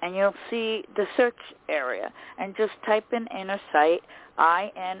on it, and you'll see the search area, and just type in Innersight,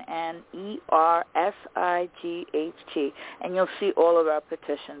 INNERSIGHT, and you'll see all of our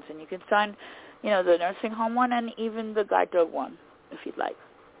petitions, and you can sign, the nursing home one and even the guide dog one, if you'd like.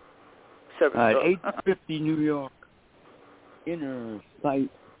 Service dog. 850 New York, Innersight,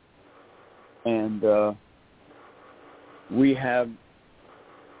 and we have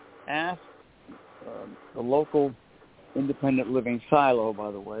asked the local independent living silo, by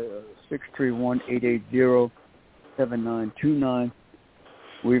the way, 631-880-7929.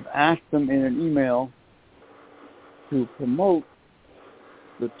 We've asked them in an email to promote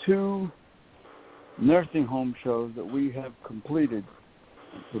the 2 nursing home shows that we have completed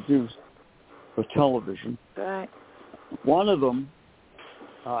and produced for television. Right. One of them,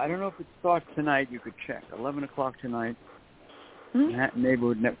 I don't know if it starts tonight. You could check. 11 o'clock tonight. Manhattan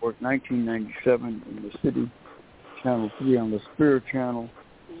Neighborhood Network, 1997 in the city. Channel 3 on the Spirit Channel.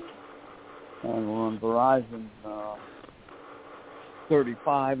 And we're on Verizon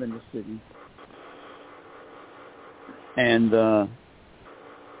 35 in the city. And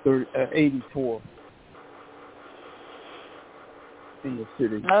 84 in the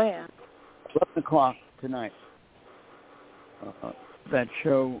city. Oh, yeah. 11 o'clock tonight. That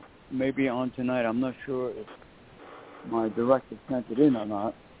show may be on tonight. I'm not sure if my director sent it in or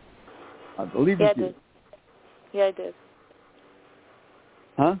not. I believe he did. Yeah, I did.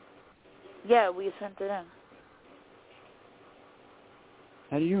 Huh? Yeah, we sent it in.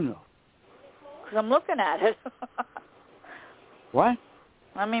 How do you know? Because I'm looking at it. What?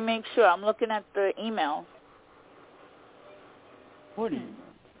 Let me make sure. I'm looking at the email. What email?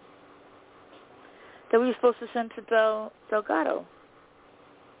 That we were supposed to send to Delgado.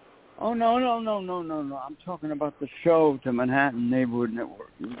 Oh, no. I'm talking about the show to Manhattan Neighborhood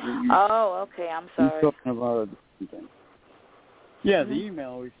Network. Oh, okay. I'm sorry. You're talking about a different thing. Yeah, the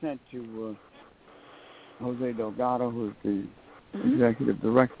email we sent to Jose Delgado, who's the executive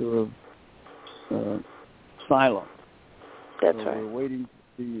director of Silo. That's so right. We're waiting to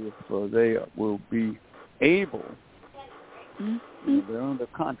see if they will be able. They're under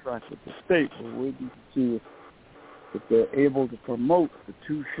contract with the state. We're waiting to see if they're able to promote the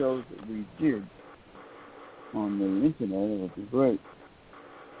 2 shows that we did on the internet. It would be great.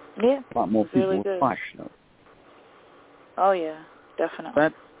 Yeah. A lot more people really would watch them. Oh, yeah, definitely.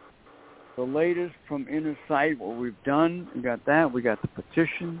 That's the latest from Innersight, what we've done. We got that. We got the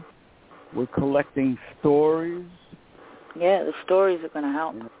petition. We're collecting stories. Yeah, the stories are going to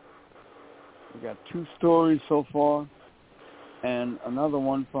help. We got 2 stories so far, and another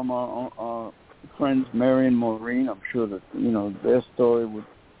one from our friends Mary and Maureen. I'm sure that their story would.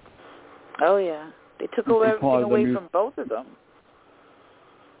 Oh yeah, they took everything away from both of them,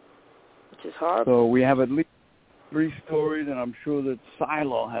 which is horrible. So we have at least 3 stories, and I'm sure that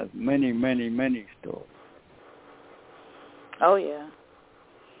Silo has many, many, many stories. Oh yeah.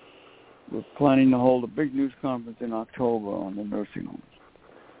 We're planning to hold a big news conference in October on the nursing homes.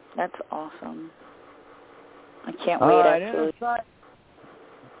 That's awesome. I can't wait, actually. I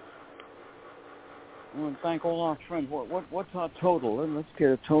want to thank all our friends. What's our total? Let's get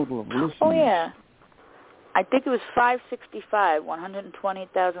a total of listeners. Oh, yeah. I think it was 565,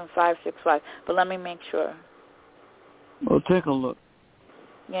 120,565. But let me make sure. Well, take a look.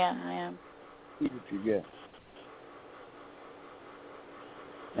 Yeah, I am. See what you get.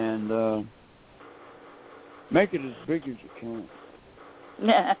 And make it as big as you can.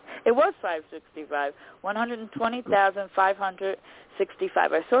 Yeah, it was 565,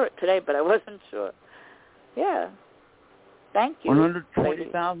 120,565. I saw it today, but I wasn't sure. Yeah. Thank you.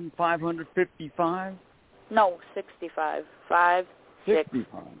 120,555? No, 65.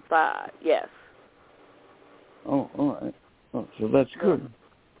 565. Yes. Oh, all right. Oh, so that's good.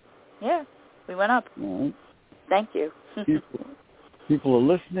 Yeah, we went up. All right. Thank you. People are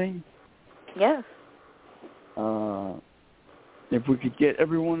listening. Yes. If we could get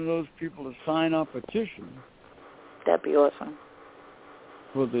every one of those people to sign our petition. That'd be awesome.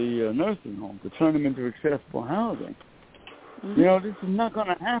 For the nursing home, to turn them into accessible housing. This is not going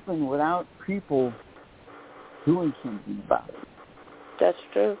to happen without people doing something about it. That's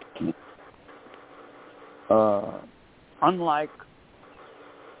true. Unlike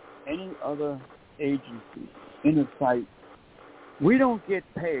any other agency, Innersight, we don't get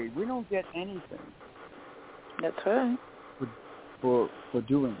paid. We don't get anything. That's right. For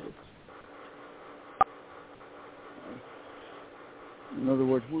doing this. In other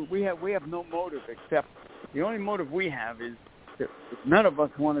words, we have no motive except the only motive we have is that none of us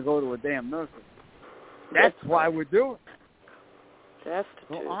want to go to a damn nursing. That's why we're doing it. That's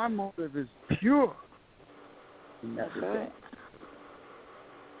the truth. Our motive is pure. That's right.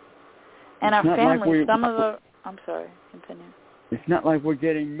 And our family, some of the... I'm sorry, continue. It's not like we're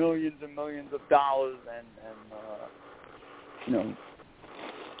getting millions and millions of dollars and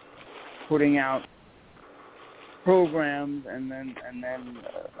putting out programs and then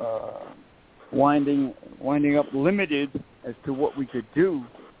winding up limited as to what we could do.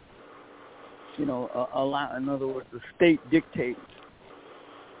 In other words, the state dictates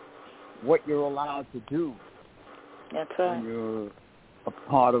what you're allowed to do. That's right. When you're a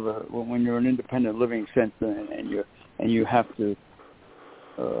part of when you're an independent living center and you have to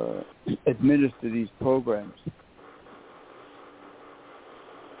administer these programs.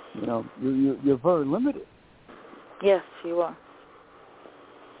 You're very limited. Yes, you are.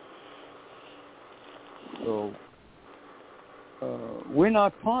 So we're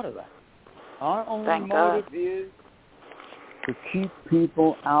not part of that. Our only motive is to keep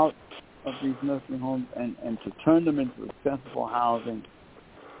people out of these nursing homes and to turn them into accessible housing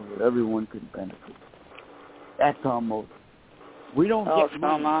so that everyone can benefit. That's our motive. We don't get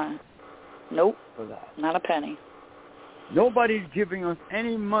money. Nope. For that. Not a penny. Nobody's giving us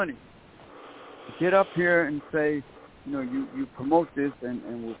any money to get up here and say, you promote this and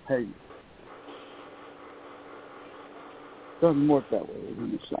we'll pay you. It doesn't work that way,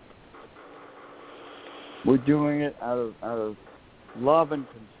 isn't it? We're doing it out of love and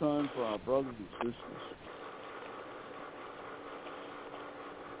concern for our brothers and sisters,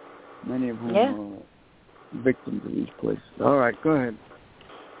 many of whom are victims of these places. All right, go ahead.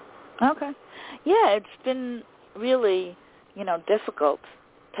 Okay. Yeah, it's been really, difficult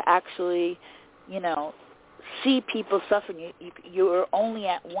to actually, see people suffering. You're only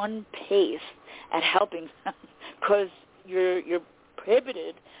at one pace at helping them because you're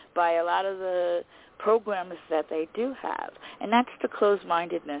prohibited by a lot of the programs that they do have. And that's the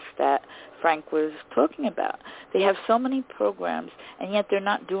closed-mindedness that Frank was talking about. They have so many programs, and yet they're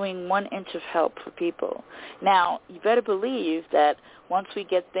not doing 1 inch of help for people. Now, you better believe that once we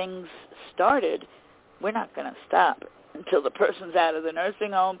get things started, we're not going to stop until the person's out of the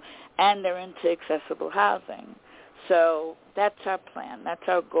nursing home and they're into accessible housing. So that's our plan. That's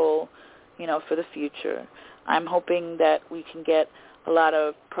our goal, for the future. I'm hoping that we can get a lot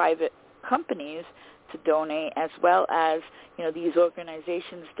of private companies to donate, as well as, these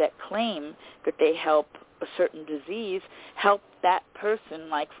organizations that claim that they help a certain disease, help that person.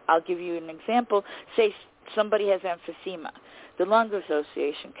 Like, I'll give you an example. Say somebody has emphysema. The Lung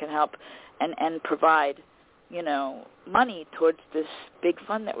Association can help and provide, money towards this big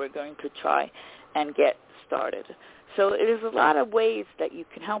fund that we're going to try and get started. So it is a lot of ways that you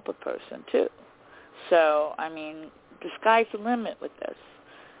can help a person, too. So, the sky's the limit with this.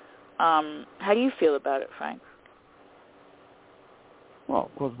 How do you feel about it, Frank? Well,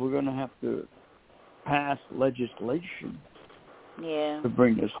 of course, we're going to have to pass legislation to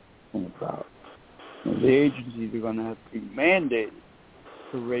bring this about. The agencies are going to have to be mandated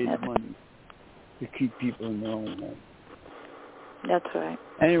to raise money to keep people in their own home. That's right.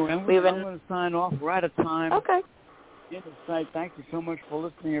 Anyway, I'm going to sign off. We're out of time. Okay. Innersight, thank you so much for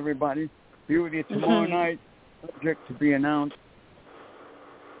listening, everybody. Be with you tomorrow night. Subject to be announced.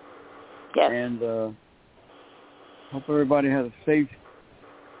 Yes. And hope everybody has a safe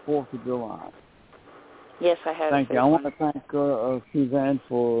 4th of July. Yes, I have. Thank you. I want to thank Suzanne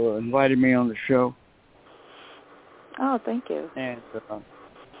for inviting me on the show. Oh, thank you. And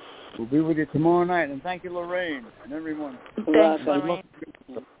we'll be with you tomorrow night. And thank you, Lorraine, and everyone. Thanks, Lorraine.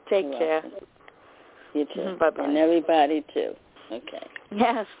 Take care. You too. Bye-bye. And everybody, too. Okay.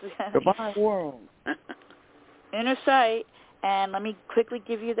 Yes. Goodbye, world. Innersight. And let me quickly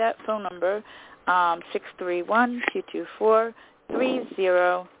give you that phone number,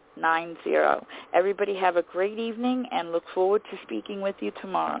 631-224-3090. Everybody have a great evening and look forward to speaking with you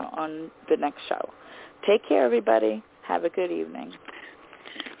tomorrow on the next show. Take care, everybody. Have a good evening.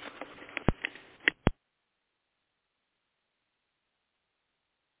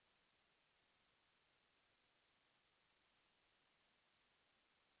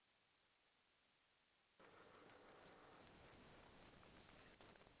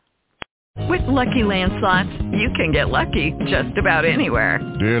 With Lucky Land Slots, you can get lucky just about anywhere.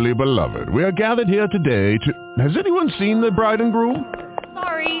 Dearly beloved, we are gathered here today to... Has anyone seen the bride and groom?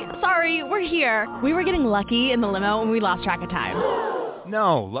 Sorry, we're here. We were getting lucky in the limo and we lost track of time.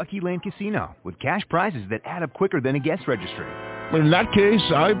 No, Lucky Land Casino, with cash prizes that add up quicker than a guest registry. In that case,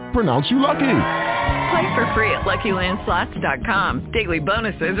 I pronounce you lucky. Play for free at LuckyLandSlots.com. Daily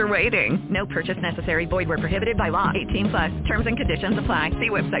bonuses are waiting. No purchase necessary. Void where prohibited by law. 18+. Terms and conditions apply. See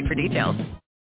website for details.